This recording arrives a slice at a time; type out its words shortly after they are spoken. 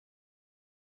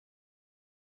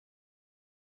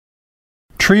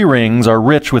Tree rings are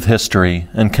rich with history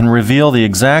and can reveal the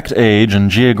exact age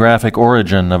and geographic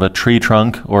origin of a tree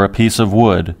trunk or a piece of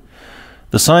wood.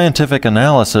 The scientific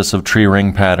analysis of tree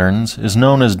ring patterns is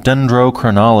known as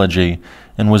dendrochronology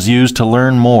and was used to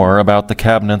learn more about the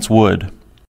cabinet's wood.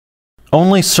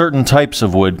 Only certain types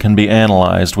of wood can be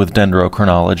analyzed with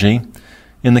dendrochronology.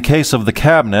 In the case of the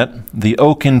cabinet, the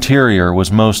oak interior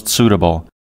was most suitable.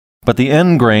 But the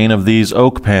end grain of these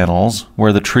oak panels,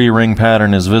 where the tree ring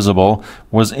pattern is visible,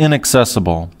 was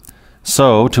inaccessible.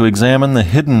 So, to examine the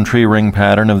hidden tree ring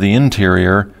pattern of the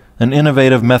interior, an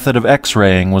innovative method of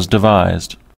X-raying was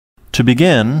devised. To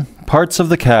begin, parts of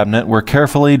the cabinet were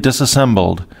carefully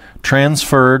disassembled,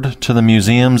 transferred to the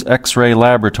museum's X-ray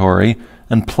laboratory,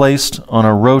 and placed on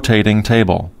a rotating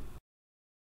table.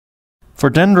 For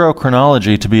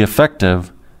dendrochronology to be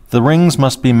effective, the rings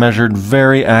must be measured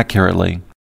very accurately.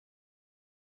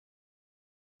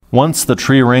 Once the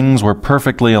tree rings were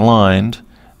perfectly aligned,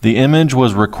 the image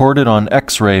was recorded on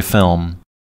X-ray film.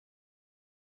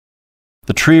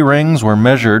 The tree rings were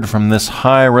measured from this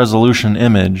high-resolution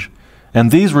image,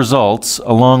 and these results,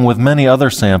 along with many other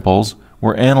samples,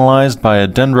 were analyzed by a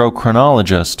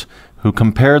dendrochronologist who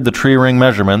compared the tree ring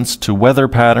measurements to weather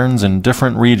patterns in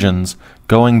different regions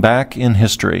going back in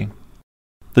history.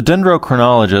 The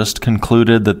dendrochronologist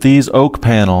concluded that these oak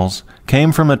panels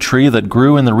came from a tree that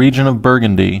grew in the region of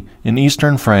Burgundy in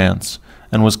eastern France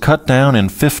and was cut down in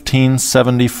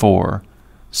 1574,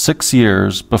 6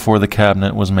 years before the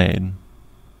cabinet was made.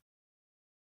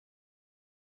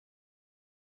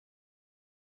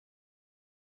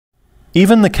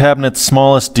 Even the cabinet's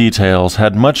smallest details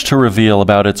had much to reveal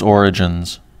about its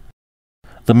origins.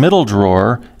 The middle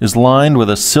drawer is lined with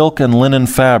a silk and linen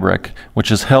fabric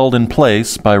which is held in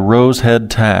place by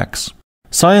rose-head tacks.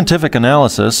 Scientific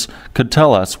analysis could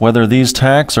tell us whether these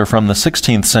tacks are from the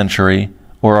 16th century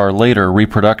or are later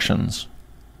reproductions.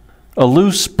 A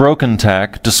loose, broken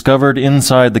tack discovered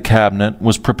inside the cabinet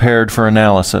was prepared for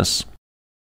analysis.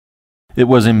 It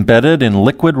was embedded in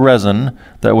liquid resin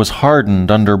that was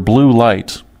hardened under blue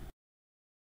light.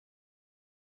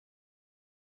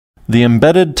 The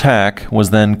embedded tack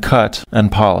was then cut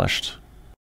and polished.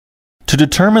 To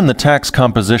determine the tack's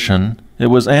composition, it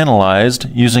was analyzed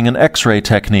using an X-ray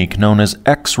technique known as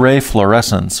X-ray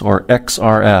fluorescence, or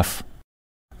XRF.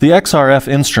 The XRF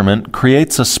instrument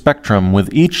creates a spectrum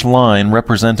with each line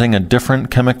representing a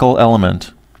different chemical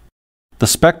element. The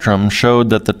spectrum showed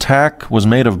that the tack was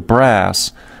made of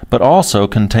brass, but also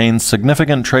contained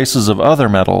significant traces of other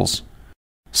metals.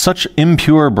 Such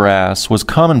impure brass was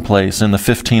commonplace in the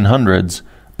 1500s,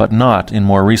 but not in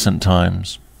more recent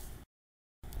times.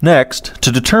 Next,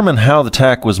 to determine how the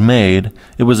tack was made,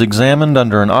 it was examined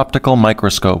under an optical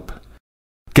microscope.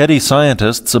 Getty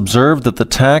scientists observed that the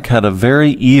tack had a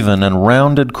very even and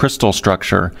rounded crystal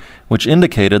structure, which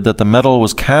indicated that the metal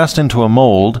was cast into a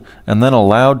mold and then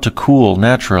allowed to cool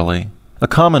naturally, a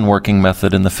common working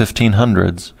method in the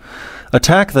 1500s. A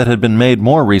tack that had been made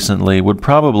more recently would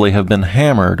probably have been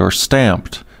hammered or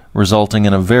stamped, resulting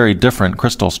in a very different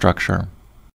crystal structure.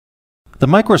 The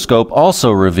microscope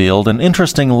also revealed an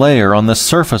interesting layer on the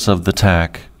surface of the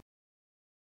tack.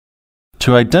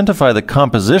 To identify the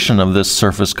composition of this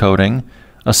surface coating,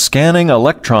 a scanning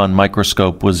electron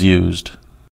microscope was used.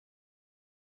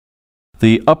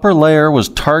 The upper layer was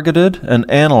targeted and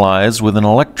analyzed with an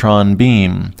electron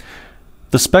beam.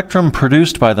 The spectrum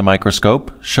produced by the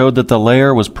microscope showed that the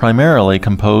layer was primarily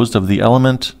composed of the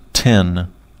element tin.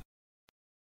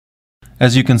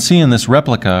 As you can see in this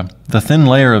replica, the thin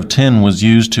layer of tin was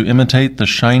used to imitate the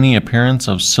shiny appearance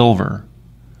of silver.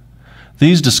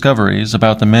 These discoveries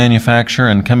about the manufacture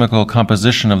and chemical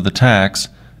composition of the tacks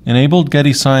enabled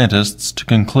Getty scientists to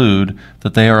conclude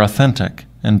that they are authentic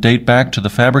and date back to the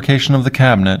fabrication of the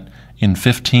cabinet in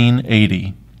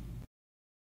 1580.